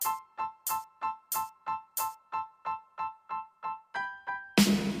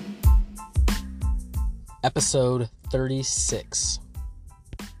episode 36.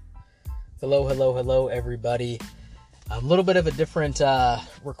 Hello, everybody. A little bit of a different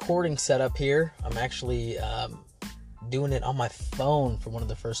recording setup here. I'm actually doing it on my phone for one of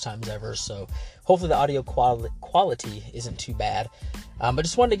the first times ever, so hopefully the audio quality isn't too bad. But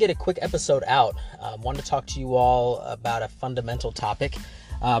just wanted to get a quick episode out. Wanted to talk to you all about a fundamental topic.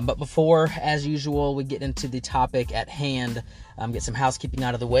 But before, as usual, we get into the topic at hand, get some housekeeping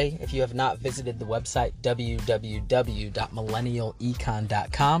out of the way. If you have not visited the website,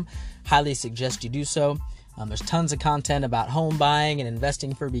 www.millennialecon.com, highly suggest you do so. There's tons of content about home buying and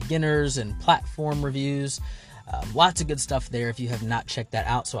investing for beginners and platform reviews. Lots of good stuff there if you have not checked that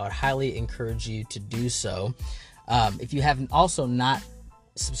out, so I would highly encourage you to do so. If you have also not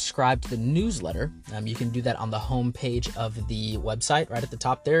subscribed to the newsletter, you can do that on the home page of the website right at the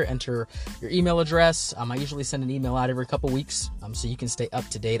top there. Enter your email address. I usually send an email out every couple weeks, so you can stay up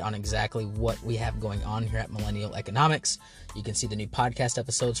to date on exactly what we have going on here at Millennial Economics. You can see the new podcast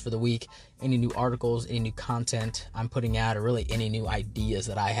episodes for the week, any new articles, any new content I'm putting out, or really any new ideas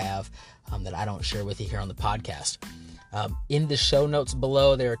that I have that I don't share with you here on the podcast. In the show notes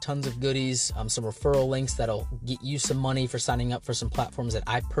below, there are tons of goodies, some referral links that'll get you some money for signing up for some platforms that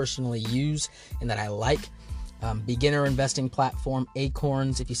I personally use and that I like. Beginner investing platform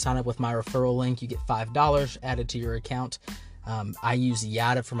Acorns. If you sign up with my referral link, you get $5 added to your account. I use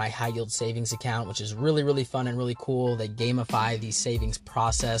Yada for my high yield savings account, which is really, really fun and really cool. They gamify the savings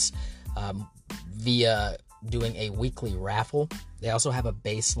process via doing a weekly raffle. They also have a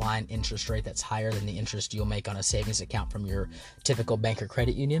baseline interest rate that's higher than the interest you'll make on a savings account from your typical bank or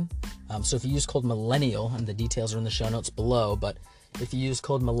credit union. So if you use code Millennial, and the details are in the show notes below, but if you use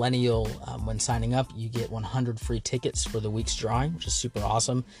code Millennial when signing up, you get 100 free tickets for the week's drawing, which is super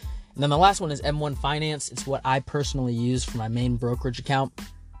awesome. And then the last one is M1 Finance. It's what I personally use for my main brokerage account.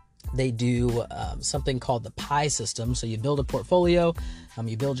 They do something called the pie system. So you build a portfolio,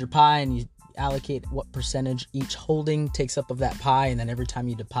 you build your pie, and you allocate what percentage each holding takes up of that pie, and then every time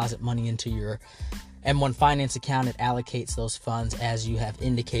you deposit money into your M1 Finance account, it allocates those funds as you have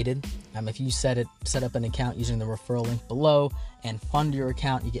indicated. If you set up an account using the referral link below and fund your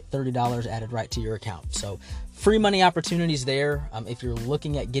account, you get $30 added right to your account. So free money opportunities there. If you're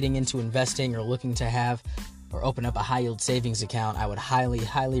looking at getting into investing or looking to have or open up a high yield savings account, I would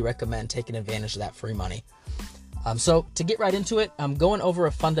highly recommend taking advantage of that free money. So to get right into it, I'm going over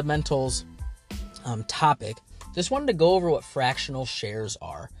a fundamentals topic. Just wanted to go over what fractional shares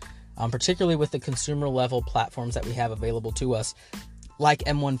are, particularly with the consumer level platforms that we have available to us, like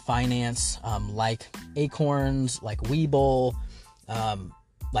M1 Finance, like Acorns, like Webull,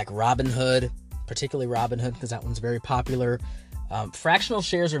 like Robinhood, particularly Robinhood because that one's very popular. Fractional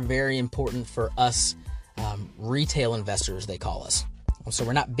shares are very important for us retail investors, they call us. So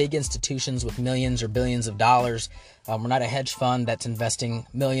we're not big institutions with millions or billions of dollars. We're not a hedge fund that's investing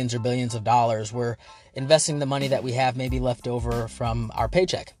millions or billions of dollars. We're investing the money that we have maybe left over from our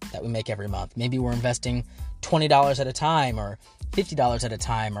paycheck that we make every month. Maybe we're investing $20 at a time or $50 at a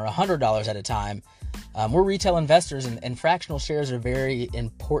time or $100 at a time. We're retail investors, and fractional shares are very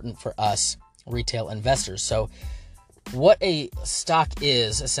important for us retail investors. So what a stock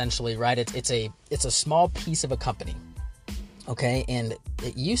is essentially, right? It's a small piece of a company. Okay, and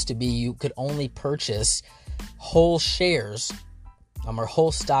it used to be you could only purchase whole shares or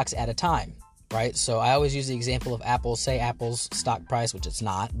whole stocks at a time, right? So I always use the example of Apple. Say Apple's stock price, which it's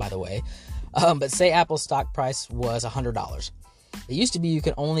not, by the way, but say Apple's stock price was $100. It used to be you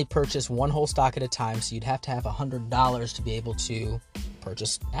could only purchase one whole stock at a time, so you'd have to have $100 to be able to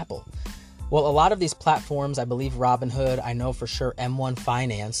purchase Apple. Well, a lot of these platforms, I believe Robinhood, I know for sure M1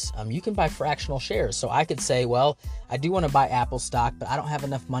 Finance, you can buy fractional shares. So I could say, well, I do want to buy Apple stock, but I don't have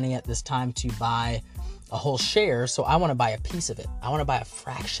enough money at this time to buy a whole share, so I want to buy a piece of it. I want to buy a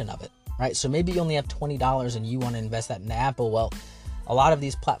fraction of it, right? So maybe you only have $20 and you want to invest that in Apple. Well, a lot of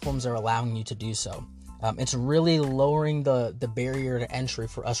these platforms are allowing you to do so. It's really lowering the barrier to entry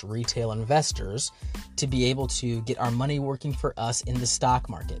for us retail investors to be able to get our money working for us in the stock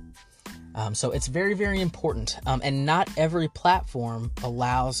market. So it's very, very important. And not every platform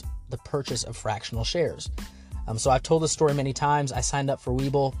allows the purchase of fractional shares. So I've told this story many times. I signed up for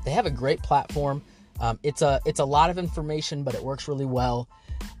Webull. They have a great platform. It's a lot of information, but it works really well.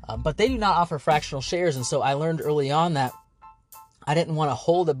 But they do not offer fractional shares. And so I learned early on that I didn't want to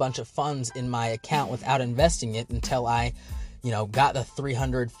hold a bunch of funds in my account without investing it until I got the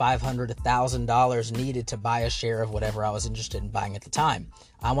 $300, $500, $1,000 needed to buy a share of whatever I was interested in buying at the time.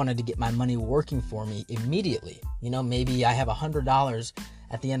 I wanted to get my money working for me immediately. Maybe I have $100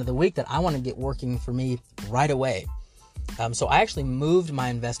 at the end of the week that I want to get working for me right away. So I actually moved my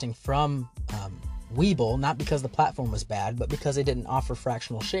investing from Webull, not because the platform was bad, but because they didn't offer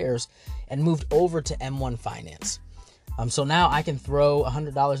fractional shares, and moved over to M1 Finance. So now I can throw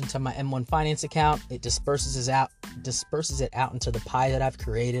 $100 into my M1 Finance account. It disperses it out into the pie that I've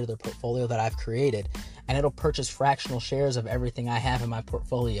created, the portfolio that I've created, and it'll purchase fractional shares of everything I have in my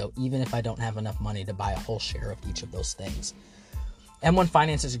portfolio, even if I don't have enough money to buy a whole share of each of those things. M1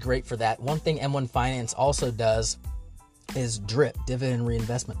 Finance is great for that. One thing M1 Finance also does is DRIP, Dividend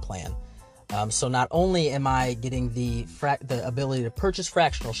Reinvestment Plan. So not only am I getting the ability to purchase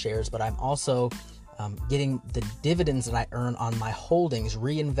fractional shares, but I'm also getting the dividends that I earn on my holdings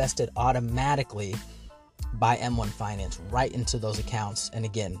reinvested automatically by M1 Finance right into those accounts. And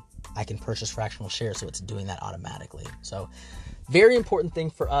again, I can purchase fractional shares, so it's doing that automatically. So very important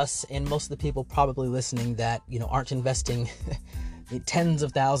thing for us, and most of the people probably listening that, aren't investing tens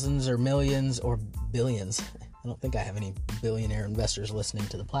of thousands or millions or billions. I don't think I have any billionaire investors listening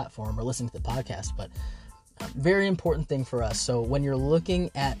to the platform or listening to the podcast, but very important thing for us. So when you're looking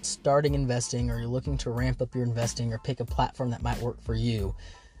at starting investing, or you're looking to ramp up your investing, or pick a platform that might work for you,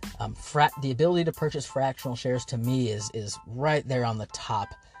 the ability to purchase fractional shares to me is right there on the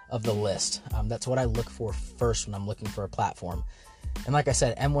top of the list. That's what I look for first when I'm looking for a platform. And like I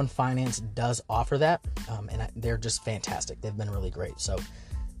said, M1 Finance does offer that, and they're just fantastic. They've been really great. So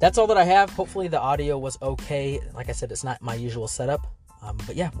that's all that I have. Hopefully the audio was okay. Like I said, it's not my usual setup.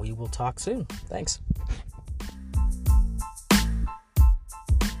 But yeah, we will talk soon. Thanks.